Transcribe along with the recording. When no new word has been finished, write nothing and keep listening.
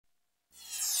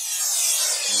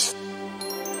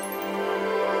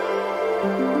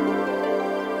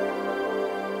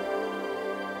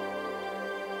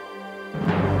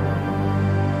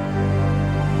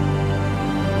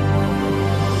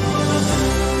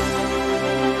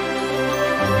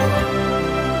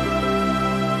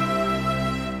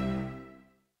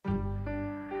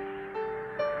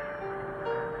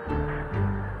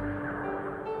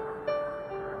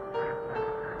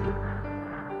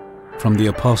From the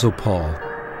Apostle Paul,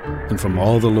 and from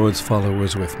all the Lord's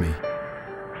followers with me.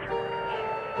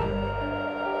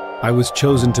 I was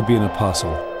chosen to be an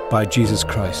apostle by Jesus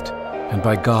Christ and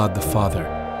by God the Father,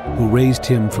 who raised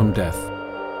him from death.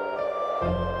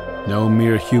 No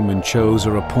mere human chose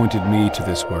or appointed me to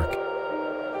this work.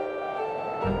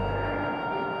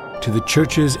 To the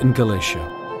churches in Galatia,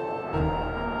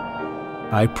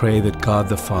 I pray that God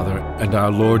the Father and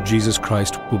our Lord Jesus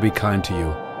Christ will be kind to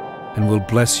you and will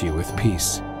bless you with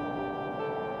peace.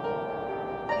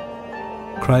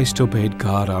 Christ obeyed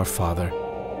God our Father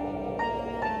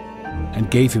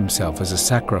and gave himself as a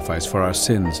sacrifice for our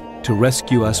sins to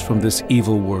rescue us from this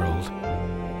evil world.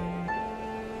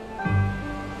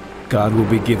 God will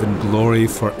be given glory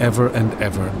forever and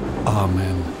ever.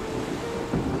 Amen.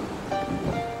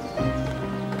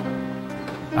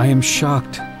 I am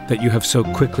shocked that you have so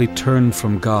quickly turned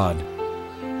from God,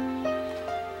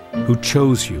 who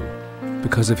chose you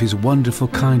because of his wonderful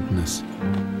kindness.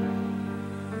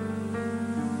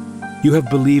 You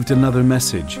have believed another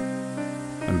message,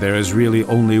 and there is really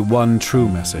only one true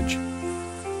message.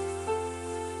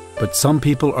 But some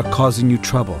people are causing you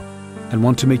trouble and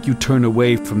want to make you turn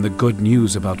away from the good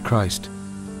news about Christ.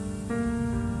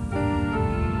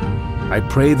 I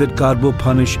pray that God will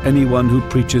punish anyone who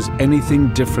preaches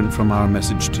anything different from our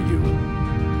message to you.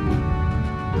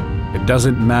 It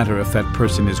doesn't matter if that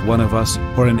person is one of us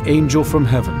or an angel from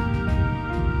heaven.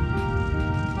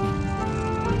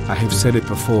 I have said it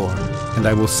before, and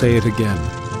I will say it again.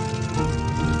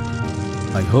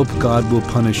 I hope God will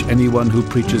punish anyone who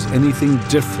preaches anything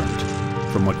different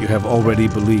from what you have already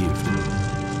believed.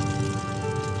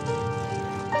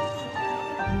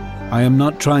 I am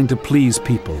not trying to please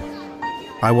people.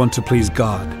 I want to please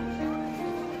God.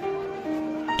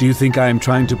 Do you think I am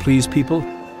trying to please people?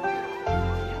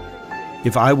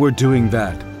 If I were doing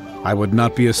that, I would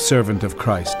not be a servant of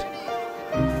Christ.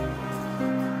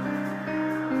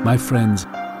 My friends,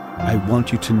 I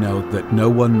want you to know that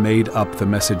no one made up the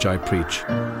message I preach.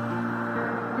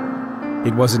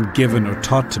 It wasn't given or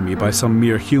taught to me by some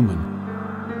mere human.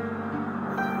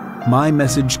 My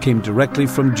message came directly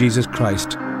from Jesus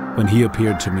Christ when he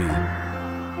appeared to me.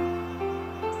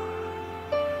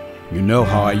 You know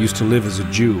how I used to live as a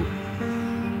Jew.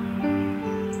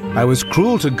 I was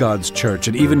cruel to God's church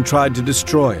and even tried to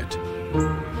destroy it.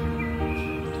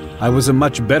 I was a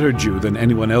much better Jew than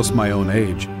anyone else my own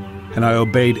age, and I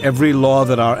obeyed every law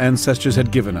that our ancestors had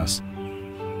given us.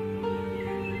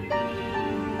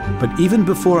 But even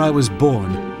before I was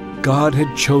born, God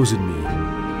had chosen me.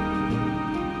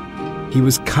 He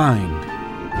was kind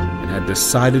and had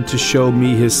decided to show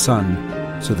me his Son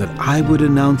so that I would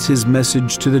announce his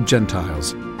message to the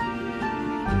Gentiles.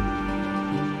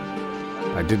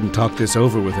 I didn't talk this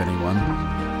over with anyone.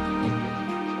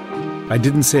 I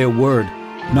didn't say a word,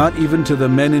 not even to the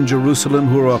men in Jerusalem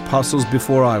who were apostles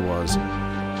before I was.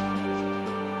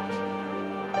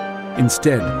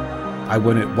 Instead, I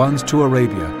went at once to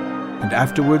Arabia, and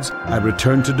afterwards I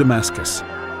returned to Damascus.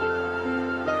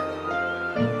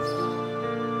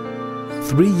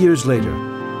 3 years later,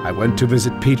 I went to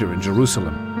visit Peter in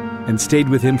Jerusalem and stayed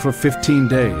with him for 15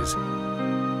 days.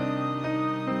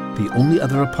 The only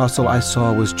other apostle I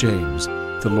saw was James,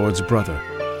 the Lord's brother.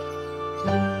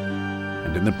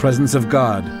 And in the presence of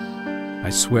God, I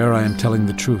swear I am telling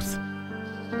the truth.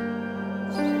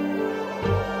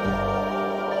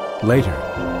 Later,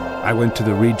 I went to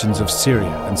the regions of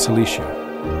Syria and Cilicia.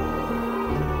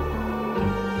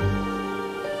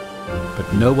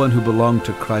 But no one who belonged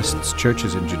to Christ's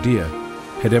churches in Judea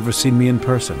had ever seen me in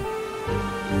person.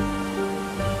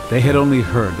 They had only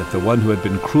heard that the one who had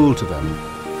been cruel to them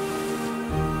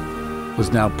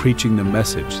was now preaching the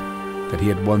message that he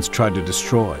had once tried to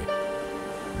destroy.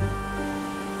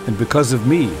 And because of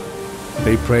me,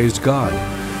 they praised God.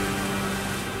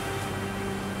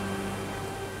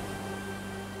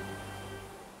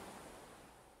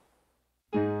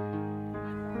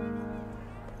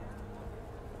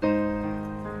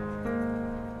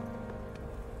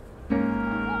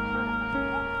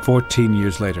 "14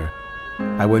 years later,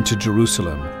 I went to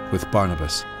Jerusalem with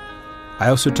Barnabas. I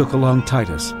also took along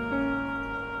Titus.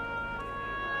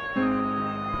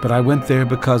 But I went there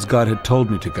because God had told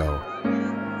me to go.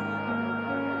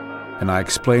 And I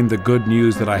explained the good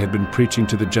news that I had been preaching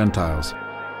to the Gentiles.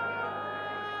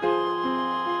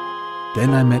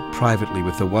 Then I met privately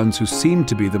with the ones who seemed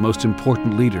to be the most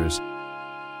important leaders.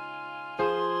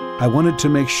 I wanted to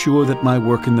make sure that my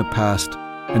work in the past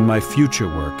and my future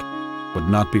work would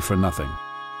not be for nothing.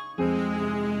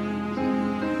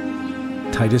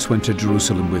 Titus went to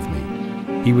Jerusalem with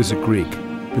me. He was a Greek,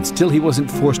 but still he wasn't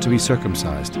forced to be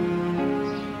circumcised.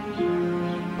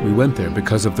 We went there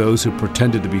because of those who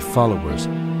pretended to be followers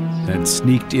and had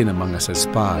sneaked in among us as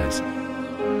spies.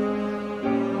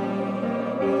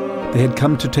 They had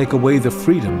come to take away the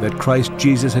freedom that Christ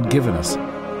Jesus had given us.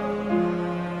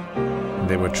 And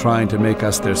they were trying to make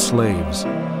us their slaves.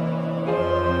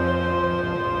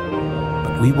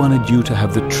 But we wanted you to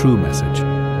have the true message.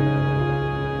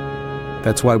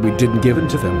 That's why we didn't give in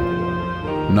to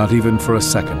them, not even for a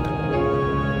second.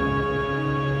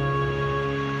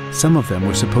 Some of them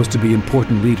were supposed to be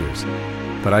important leaders,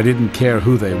 but I didn't care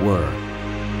who they were.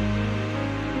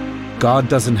 God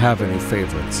doesn't have any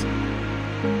favorites.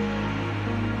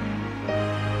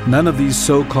 None of these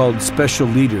so-called special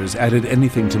leaders added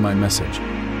anything to my message.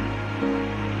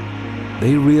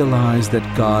 They realized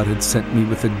that God had sent me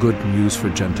with the good news for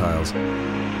Gentiles,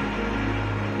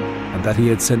 and that he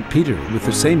had sent Peter with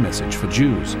the same message for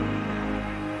Jews.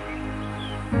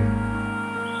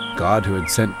 God, who had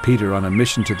sent Peter on a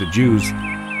mission to the Jews,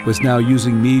 was now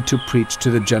using me to preach to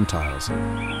the Gentiles.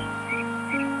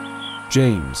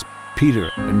 James, Peter,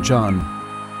 and John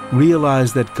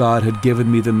realized that God had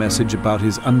given me the message about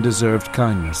his undeserved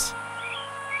kindness.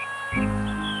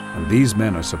 And these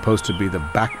men are supposed to be the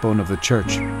backbone of the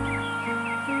church.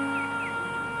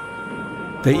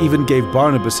 They even gave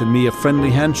Barnabas and me a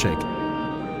friendly handshake.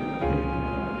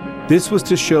 This was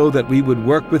to show that we would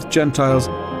work with Gentiles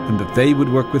and that they would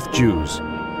work with Jews.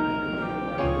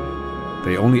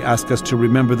 They only asked us to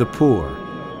remember the poor,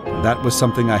 and that was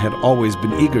something I had always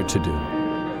been eager to do.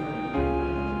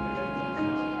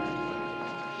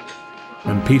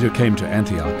 When Peter came to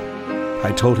Antioch,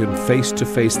 I told him face to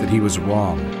face that he was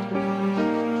wrong.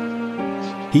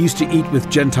 He used to eat with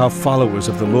Gentile followers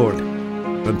of the Lord,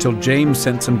 until James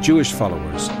sent some Jewish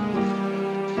followers.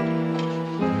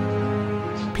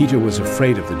 Peter was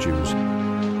afraid of the Jews,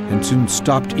 and soon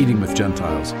stopped eating with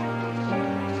Gentiles.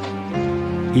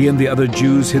 He and the other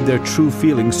Jews hid their true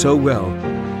feelings so well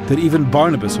that even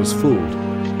Barnabas was fooled.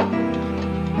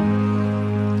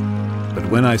 But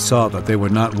when I saw that they were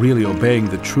not really obeying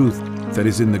the truth that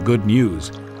is in the good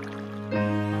news,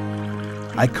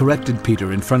 I corrected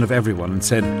Peter in front of everyone and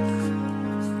said,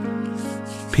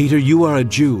 "Peter, you are a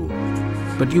Jew,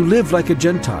 but you live like a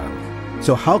Gentile.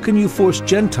 So how can you force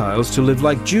Gentiles to live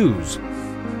like Jews?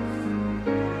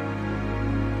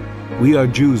 We are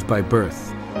Jews by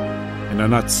birth, and are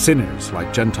not sinners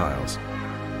like Gentiles.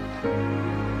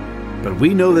 But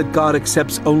we know that God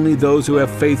accepts only those who have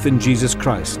faith in Jesus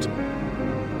Christ.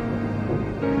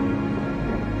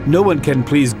 No one can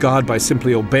please God by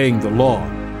simply obeying the law.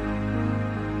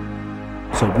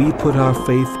 So we put our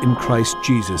faith in Christ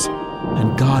Jesus,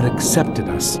 and God accepted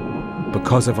us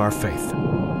because of our faith."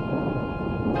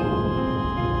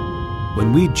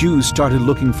 When we Jews started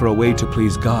looking for a way to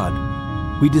please God,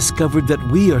 we discovered that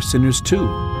we are sinners too.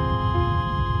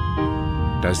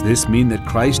 Does this mean that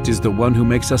Christ is the one who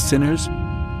makes us sinners?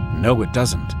 No, it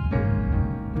doesn't.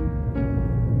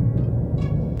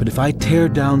 But if I tear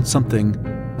down something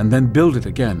and then build it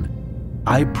again,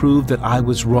 I prove that I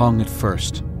was wrong at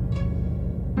first.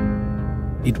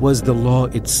 It was the law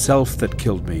itself that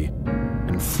killed me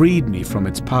and freed me from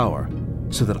its power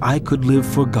so that I could live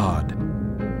for God.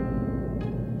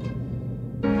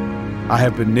 I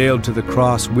have been nailed to the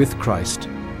cross with Christ.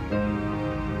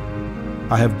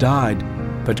 I have died,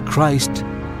 but Christ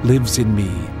lives in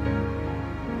me.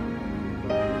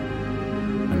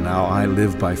 And now I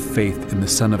live by faith in the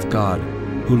Son of God,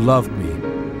 who loved me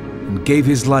and gave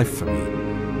his life for me.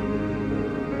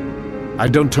 I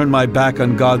don't turn my back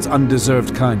on God's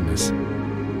undeserved kindness.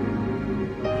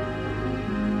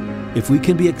 If we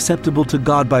can be acceptable to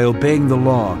God by obeying the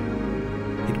law,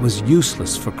 it was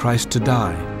useless for Christ to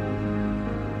die.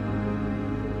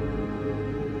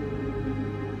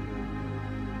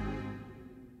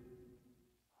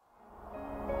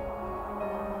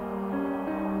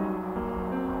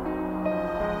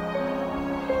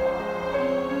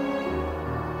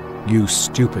 You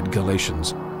stupid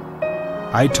Galatians.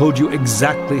 I told you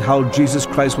exactly how Jesus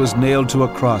Christ was nailed to a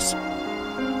cross.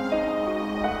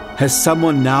 Has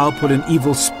someone now put an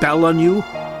evil spell on you?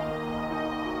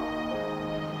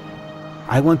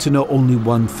 I want to know only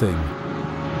one thing.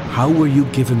 How were you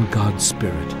given God's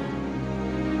Spirit?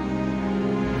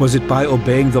 Was it by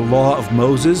obeying the law of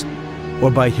Moses,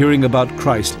 or by hearing about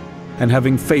Christ and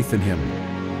having faith in him?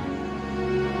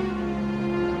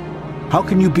 How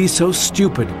can you be so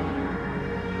stupid?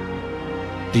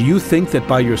 Do you think that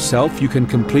by yourself you can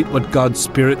complete what God's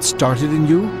Spirit started in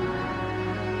you?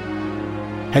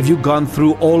 Have you gone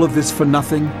through all of this for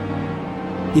nothing?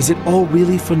 Is it all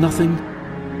really for nothing?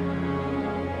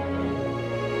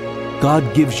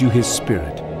 God gives you His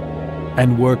Spirit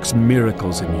and works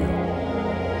miracles in you.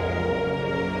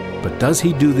 But does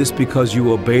He do this because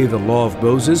you obey the law of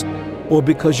Moses, or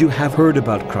because you have heard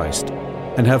about Christ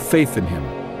and have faith in Him?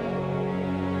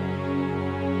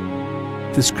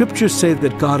 The Scriptures say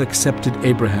that God accepted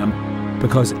Abraham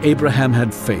because Abraham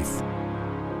had faith.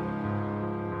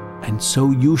 And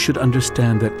so you should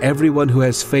understand that everyone who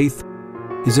has faith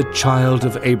is a child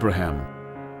of Abraham.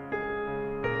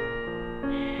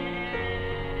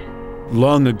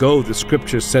 Long ago, the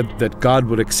Scriptures said that God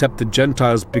would accept the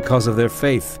Gentiles because of their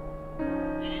faith.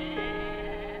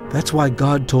 That's why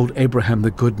God told Abraham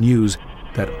the good news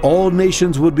that all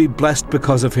nations would be blessed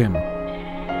because of him.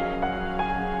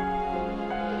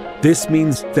 This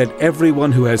means that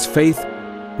everyone who has faith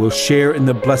will share in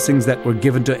the blessings that were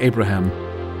given to Abraham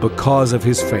because of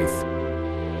his faith.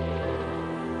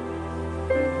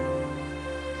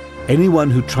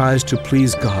 Anyone who tries to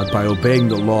please God by obeying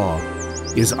the law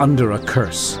is under a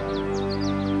curse.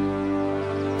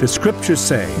 The Scriptures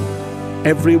say,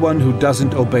 everyone who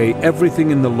doesn't obey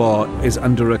everything in the law is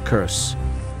under a curse.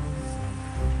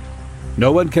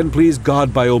 No one can please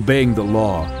God by obeying the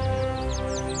law.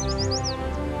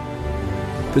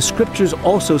 The Scriptures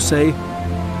also say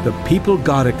the people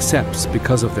God accepts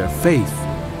because of their faith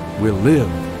will live.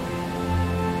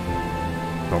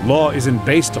 The law isn't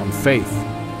based on faith.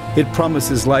 It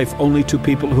promises life only to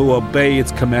people who obey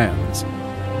its commands.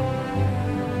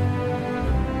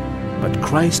 But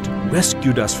Christ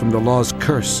rescued us from the law's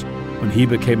curse when He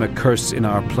became a curse in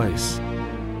our place.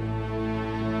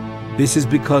 This is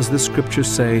because the Scriptures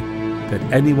say that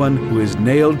anyone who is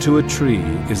nailed to a tree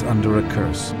is under a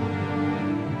curse.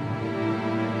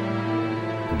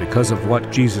 And because of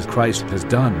what Jesus Christ has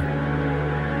done,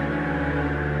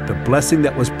 the blessing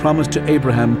that was promised to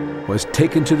Abraham was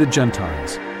taken to the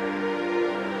Gentiles.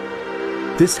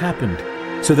 This happened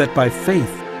so that by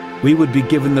faith we would be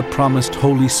given the promised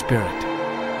Holy Spirit.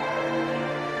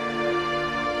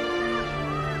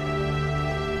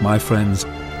 My friends,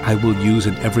 I will use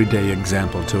an everyday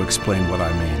example to explain what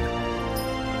I mean.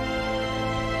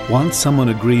 Once someone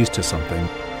agrees to something,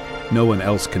 no one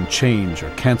else can change or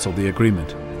cancel the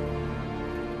agreement.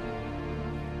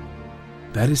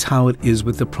 That is how it is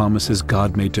with the promises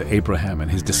God made to Abraham and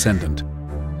his descendant.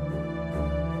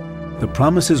 The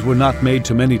promises were not made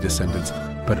to many descendants,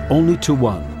 but only to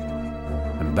one,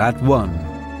 and that one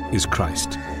is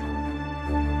Christ.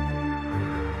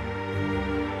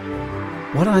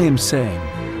 What I am saying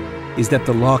is that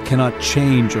the law cannot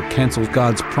change or cancel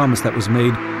God's promise that was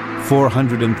made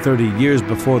 430 years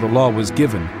before the law was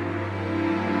given.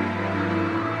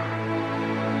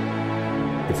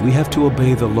 If we have to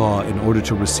obey the law in order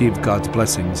to receive God's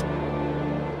blessings,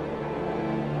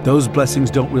 those blessings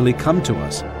don't really come to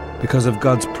us because of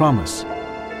God's promise.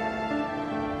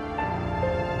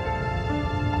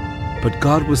 But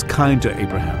God was kind to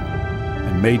Abraham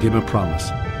and made him a promise.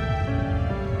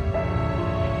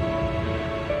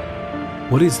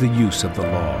 What is the use of the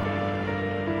law?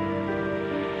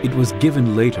 It was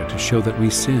given later to show that we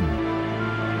sin.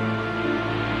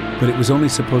 But it was only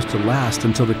supposed to last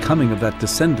until the coming of that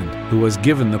descendant who was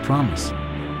given the promise.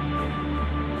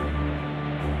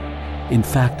 In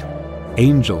fact,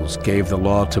 angels gave the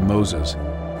law to Moses,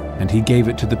 and he gave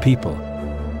it to the people.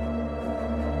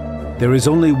 There is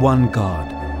only one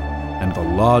God, and the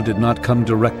law did not come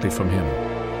directly from him.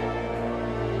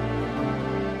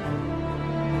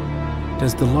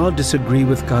 Does the law disagree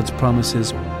with God's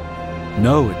promises?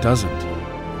 No, it doesn't.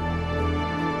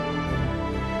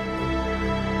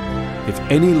 If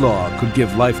any law could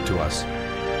give life to us,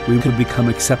 we could become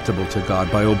acceptable to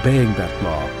God by obeying that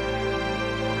law.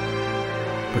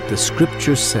 But the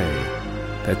Scriptures say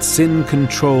that sin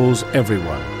controls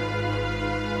everyone,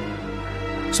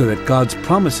 so that God's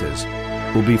promises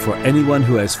will be for anyone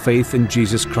who has faith in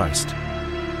Jesus Christ.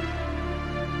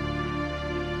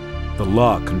 The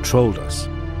law controlled us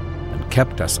and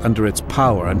kept us under its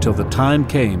power until the time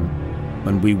came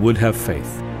when we would have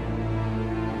faith.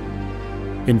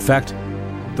 In fact,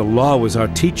 the law was our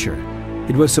teacher.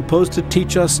 It was supposed to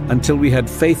teach us until we had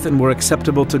faith and were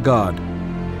acceptable to God.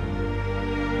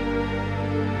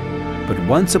 But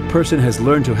once a person has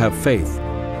learned to have faith,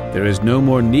 there is no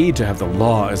more need to have the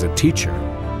law as a teacher.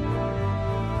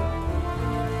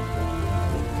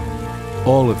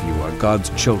 All of you are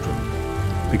God's children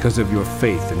because of your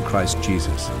faith in Christ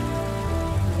Jesus.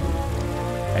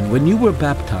 And when you were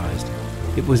baptized,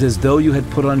 It was as though you had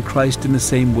put on Christ in the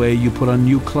same way you put on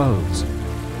new clothes.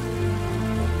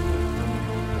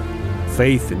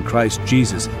 Faith in Christ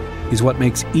Jesus is what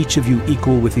makes each of you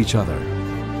equal with each other.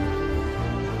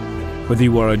 Whether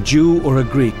you are a Jew or a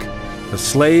Greek, a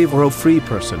slave or a free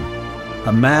person,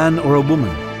 a man or a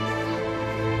woman.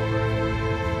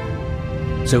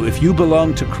 So if you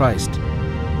belong to Christ,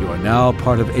 you are now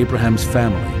part of Abraham's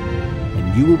family,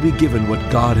 and you will be given what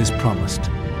God has promised.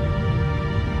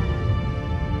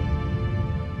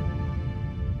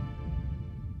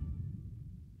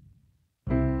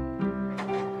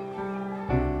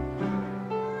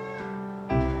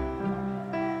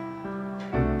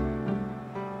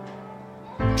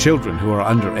 Children who are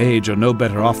underage are no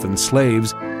better off than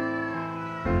slaves,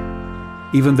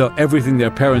 even though everything their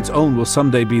parents own will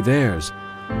someday be theirs.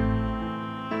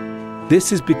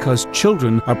 This is because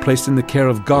children are placed in the care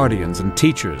of guardians and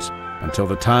teachers until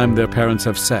the time their parents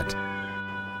have set.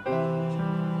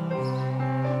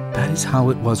 That is how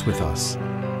it was with us.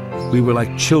 We were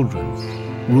like children,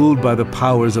 ruled by the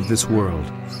powers of this world.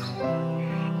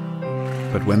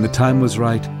 But when the time was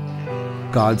right,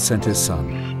 God sent His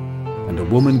Son, and a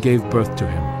woman gave birth to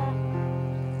Him.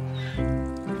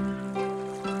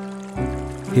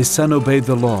 His Son obeyed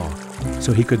the law,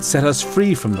 so He could set us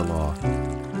free from the law,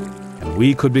 and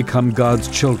we could become God's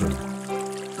children.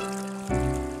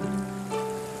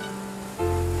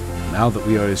 Now that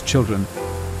we are His children,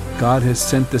 God has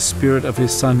sent the Spirit of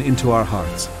His Son into our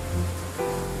hearts.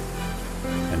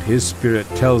 And His Spirit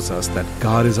tells us that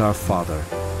God is our Father.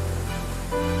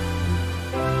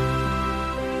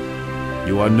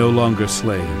 You are no longer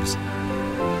slaves.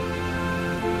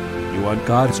 You are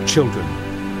God's children,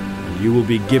 and you will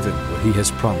be given what He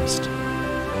has promised.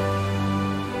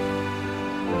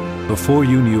 Before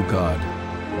you knew God,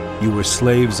 you were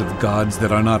slaves of gods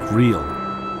that are not real.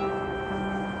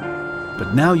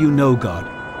 But now you know God,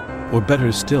 or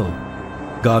better still,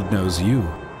 God knows you.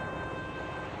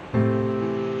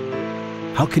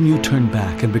 How can you turn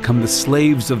back and become the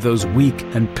slaves of those weak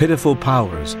and pitiful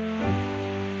powers?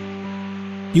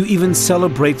 You even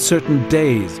celebrate certain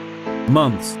days,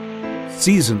 months,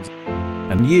 seasons,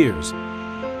 and years.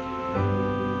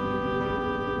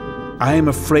 I am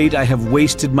afraid I have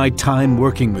wasted my time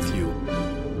working with you.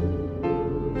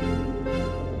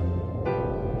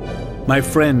 My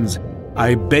friends,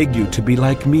 I beg you to be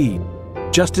like me,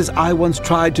 just as I once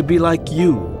tried to be like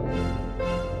you.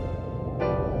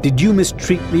 Did you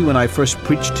mistreat me when I first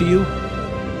preached to you?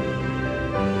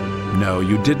 No,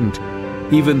 you didn't,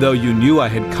 even though you knew I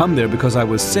had come there because I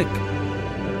was sick.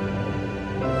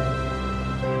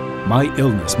 My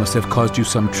illness must have caused you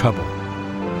some trouble,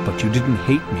 but you didn't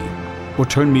hate me or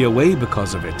turn me away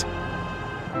because of it.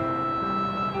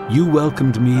 You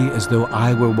welcomed me as though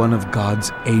I were one of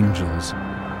God's angels,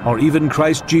 or even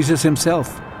Christ Jesus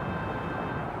Himself.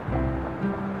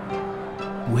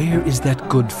 Where is that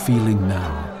good feeling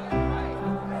now?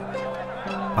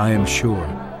 I am sure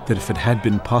that if it had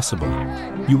been possible,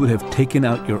 you would have taken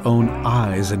out your own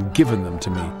eyes and given them to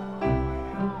me.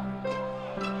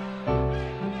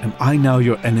 Am I now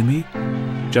your enemy,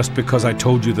 just because I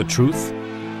told you the truth?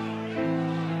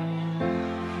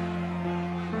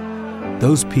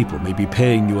 Those people may be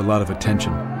paying you a lot of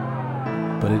attention,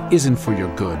 but it isn't for your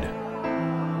good.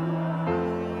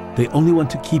 They only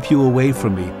want to keep you away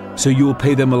from me, so you will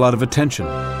pay them a lot of attention.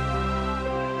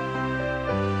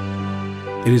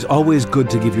 It is always good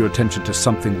to give your attention to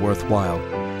something worthwhile,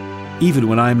 even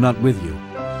when I am not with you.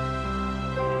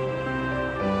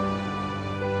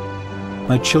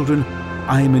 My children,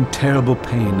 I am in terrible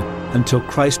pain until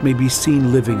Christ may be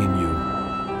seen living in you.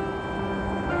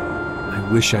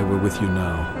 I wish I were with you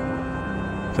now.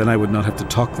 Then I would not have to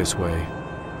talk this way.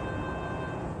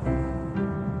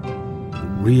 You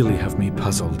really have me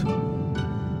puzzled.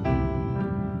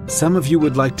 Some of you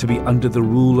would like to be under the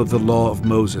rule of the law of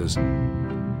Moses.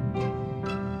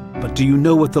 But do you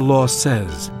know what the law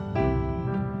says?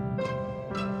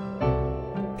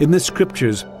 In the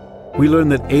Scriptures, we learn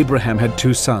that Abraham had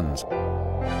 2 sons.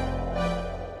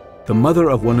 The mother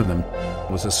of one of them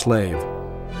was a slave,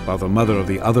 while the mother of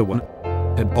the other one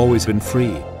had always been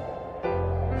free.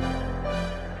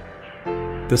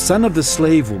 The son of the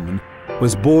slave woman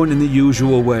was born in the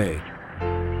usual way,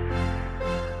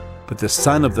 but the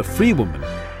son of the free woman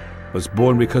was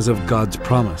born because of God's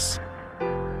promise.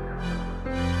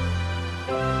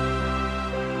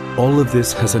 All of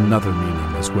this has another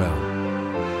meaning as well.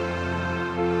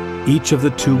 Each of the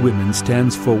 2 women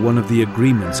stands for one of the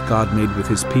agreements God made with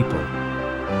His people.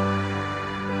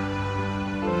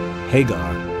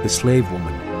 Hagar, the slave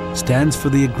woman, stands for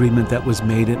the agreement that was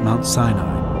made at Mount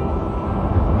Sinai.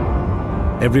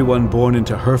 Everyone born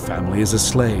into her family is a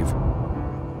slave.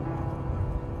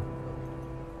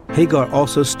 Hagar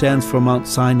also stands for Mount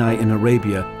Sinai in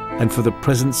Arabia and for the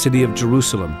present city of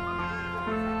Jerusalem.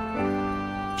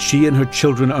 She and her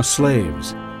children are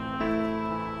slaves.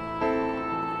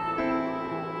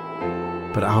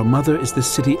 But our mother is the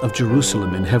city of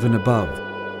Jerusalem in heaven above,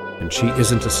 and she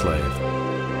isn't a slave.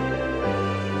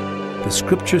 The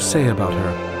scriptures say about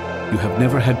her, "You have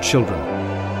never had children,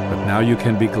 but now you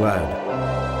can be glad.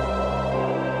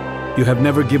 You have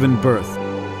never given birth,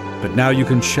 but now you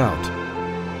can shout.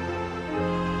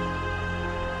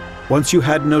 Once you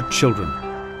had no children,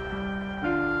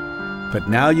 but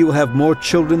now you have more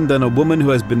children than a woman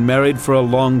who has been married for a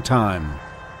long time."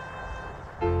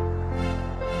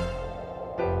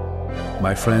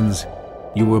 My friends,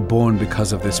 you were born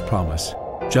because of this promise,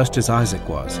 just as Isaac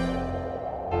was.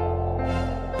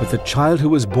 But the child who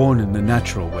was born in the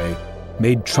natural way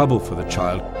made trouble for the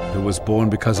child who was born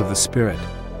because of the Spirit.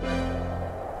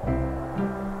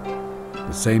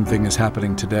 The same thing is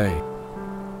happening today.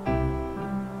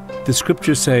 The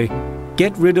scriptures say,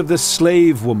 "Get rid of the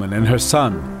slave woman and her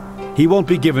son. He won't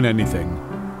be given anything.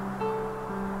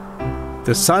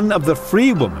 The son of the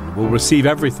free woman will receive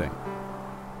everything."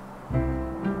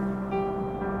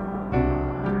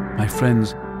 My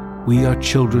friends, we are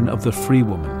children of the free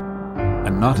woman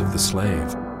and not of the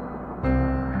slave.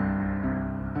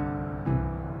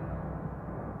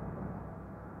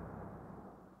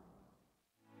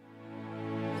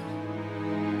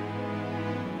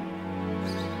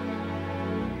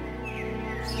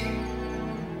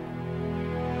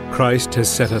 Christ has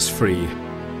set us free.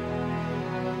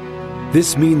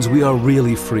 This means we are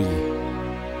really free.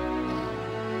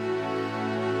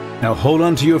 Now hold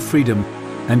on to your freedom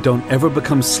and don't ever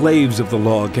become slaves of the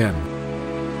law again.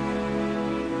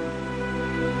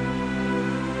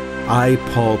 I,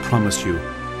 Paul, promise you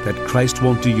that Christ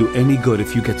won't do you any good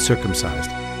if you get circumcised.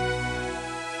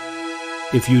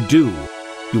 If you do,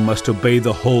 you must obey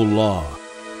the whole law.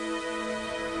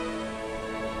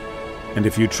 And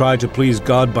if you try to please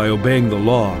God by obeying the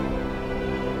law,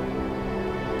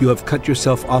 you have cut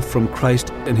yourself off from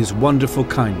Christ and His wonderful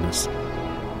kindness.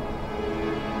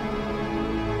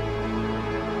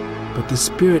 But the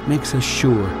Spirit makes us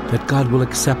sure that God will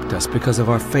accept us because of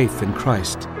our faith in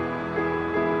Christ.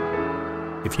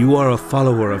 If you are a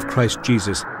follower of Christ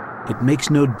Jesus, it makes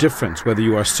no difference whether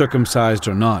you are circumcised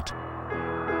or not.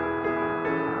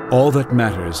 All that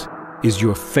matters is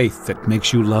your faith that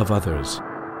makes you love others.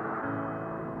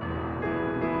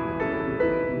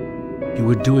 You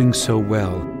were doing so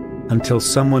well until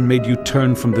someone made you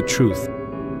turn from the truth.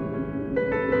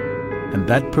 And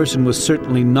that person was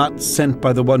certainly not sent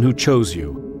by the one who chose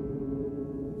you.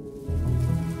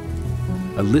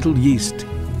 A little yeast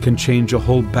can change a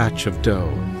whole batch of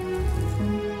dough.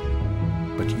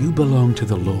 But you belong to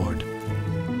the Lord.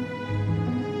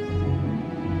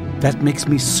 That makes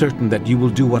me certain that you will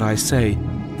do what I say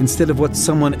instead of what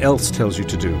someone else tells you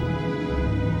to do.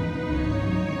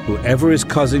 Whoever is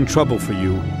causing trouble for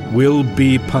you will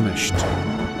be punished.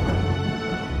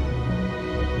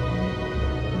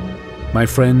 My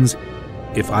friends,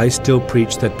 if I still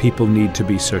preach that people need to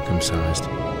be circumcised,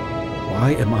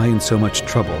 why am I in so much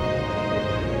trouble?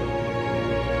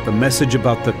 The message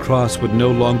about the cross would no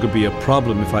longer be a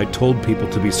problem if I told people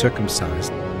to be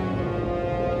circumcised.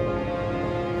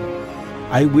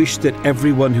 I wish that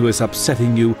everyone who is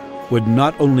upsetting you would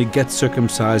not only get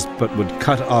circumcised, but would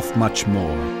cut off much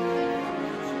more.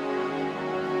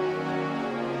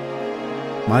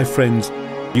 My friends,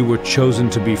 you were chosen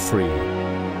to be free.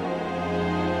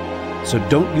 So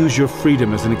don't use your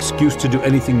freedom as an excuse to do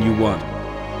anything you want.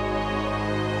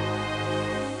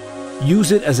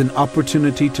 Use it as an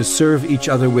opportunity to serve each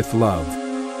other with love.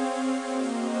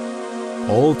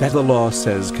 All that the law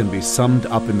says can be summed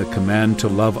up in the command to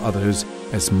love others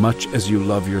as much as you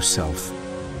love yourself.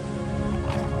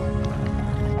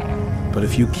 But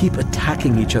if you keep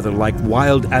attacking each other like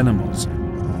wild animals,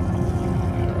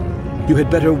 you had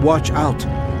better watch out,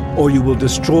 or you will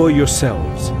destroy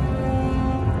yourselves.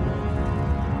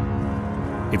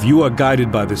 If you are guided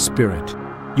by the Spirit,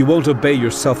 you won't obey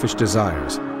your selfish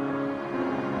desires.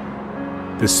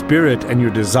 The Spirit and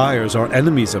your desires are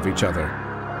enemies of each other.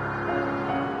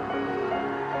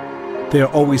 They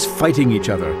are always fighting each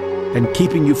other and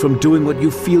keeping you from doing what you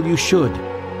feel you should.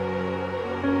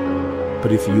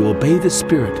 But if you obey the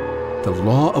Spirit, the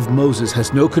law of Moses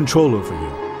has no control over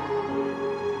you.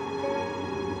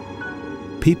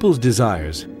 People's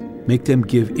desires make them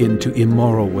give in to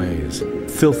immoral ways,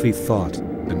 filthy thought,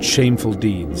 and shameful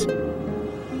deeds.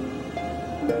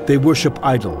 They worship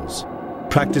idols,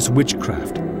 practice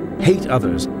witchcraft, hate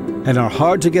others, and are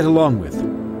hard to get along with.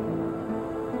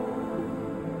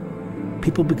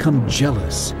 people become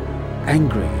jealous,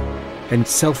 angry, and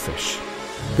selfish.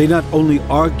 They not only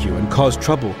argue and cause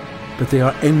trouble, but they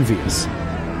are envious.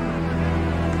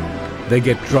 They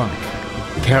get drunk,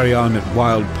 carry on at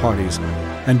wild parties,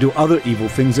 and do other evil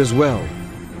things as well.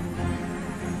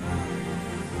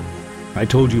 I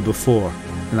told you before,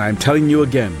 and I am telling you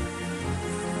again,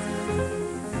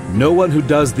 no one who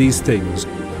does these things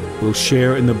will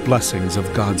share in the blessings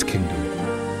of God's kingdom.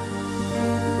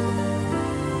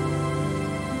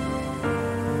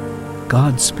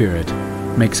 God's Spirit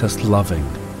makes us loving,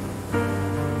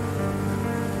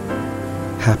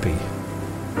 happy,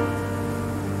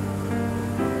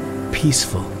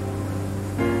 peaceful,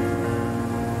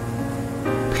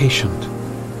 patient,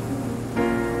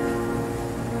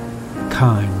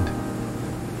 kind,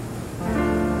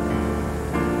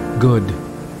 good,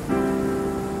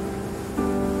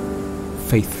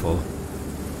 faithful,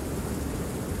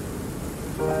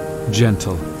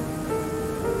 gentle,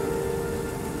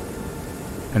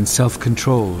 and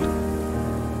self-controlled.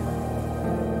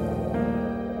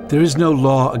 There is no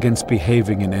law against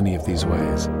behaving in any of these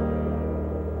ways.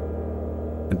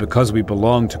 And because we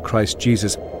belong to Christ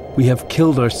Jesus, we have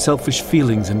killed our selfish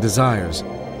feelings and desires.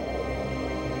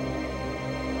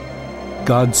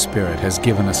 God's Spirit has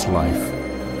given us life,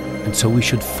 and so we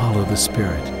should follow the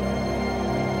Spirit.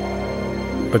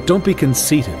 But don't be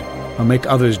conceited or make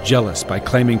others jealous by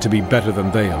claiming to be better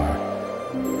than they are.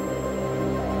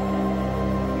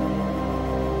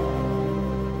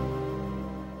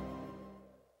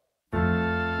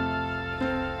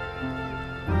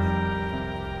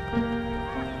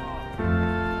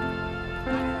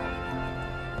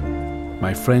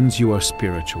 My friends, you are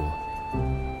spiritual.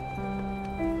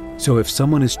 So if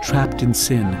someone is trapped in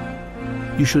sin,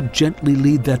 you should gently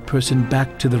lead that person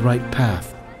back to the right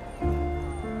path.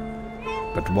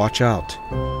 But watch out,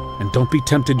 and don't be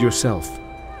tempted yourself.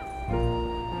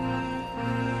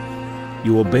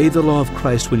 You obey the law of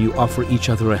Christ when you offer each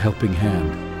other a helping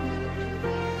hand.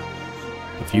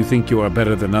 If you think you are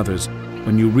better than others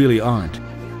when you really aren't,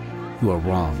 you are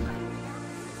wrong.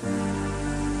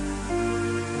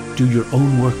 Do your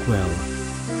own work well,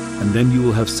 and then you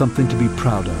will have something to be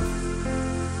proud of.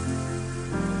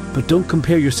 But don't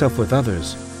compare yourself with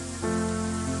others.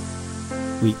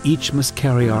 We each must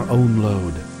carry our own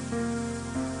load.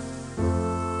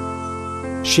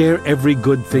 Share every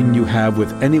good thing you have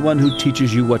with anyone who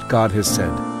teaches you what God has said.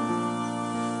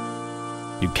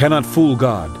 You cannot fool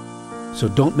God, so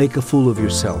don't make a fool of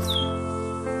yourself.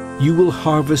 You will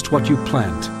harvest what you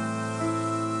plant.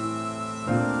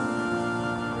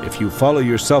 If you follow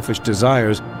your selfish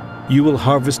desires, you will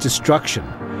harvest destruction.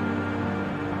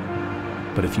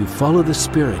 But if you follow the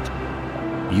Spirit,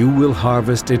 you will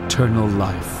harvest eternal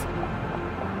life.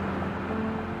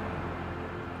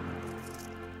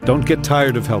 Don't get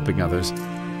tired of helping others.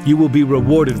 You will be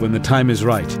rewarded when the time is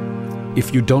right,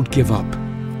 if you don't give up.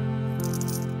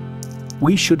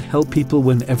 We should help people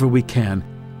whenever we can,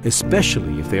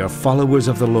 especially if they are followers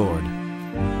of the Lord.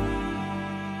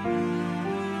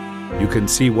 You can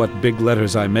see what big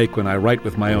letters I make when I write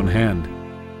with my own hand.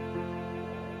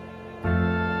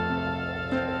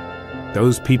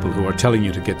 Those people who are telling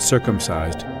you to get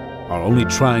circumcised are only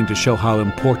trying to show how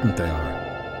important they are.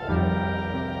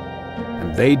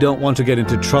 And they don't want to get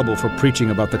into trouble for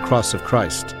preaching about the cross of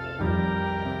Christ.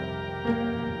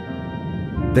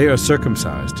 They are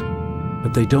circumcised,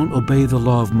 but they don't obey the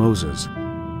law of Moses.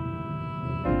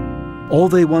 All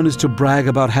they want is to brag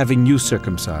about having you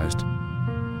circumcised.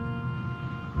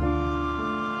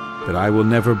 But I will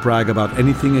never brag about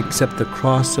anything except the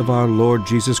cross of our Lord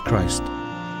Jesus Christ.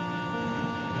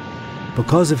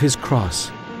 Because of his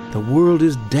cross, the world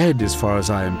is dead as far as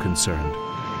I am concerned,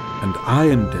 and I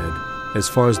am dead as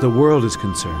far as the world is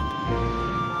concerned.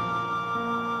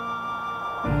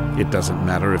 It doesn't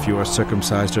matter if you are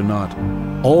circumcised or not.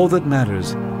 All that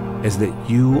matters is that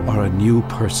you are a new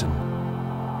person.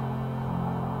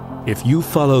 If you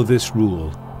follow this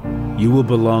rule, you will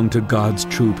belong to God's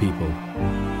true people.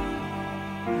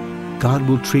 God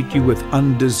will treat you with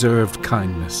undeserved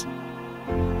kindness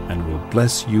and will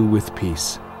bless you with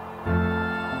peace.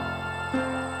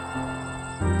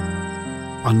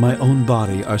 On my own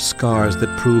body are scars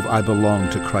that prove I belong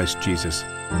to Christ Jesus.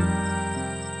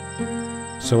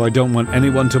 So I don't want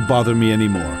anyone to bother me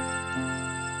anymore.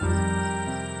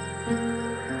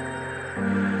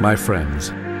 My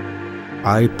friends,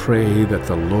 I pray that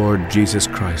the Lord Jesus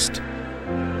Christ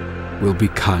will be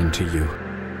kind to you.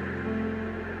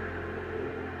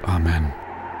 Amen.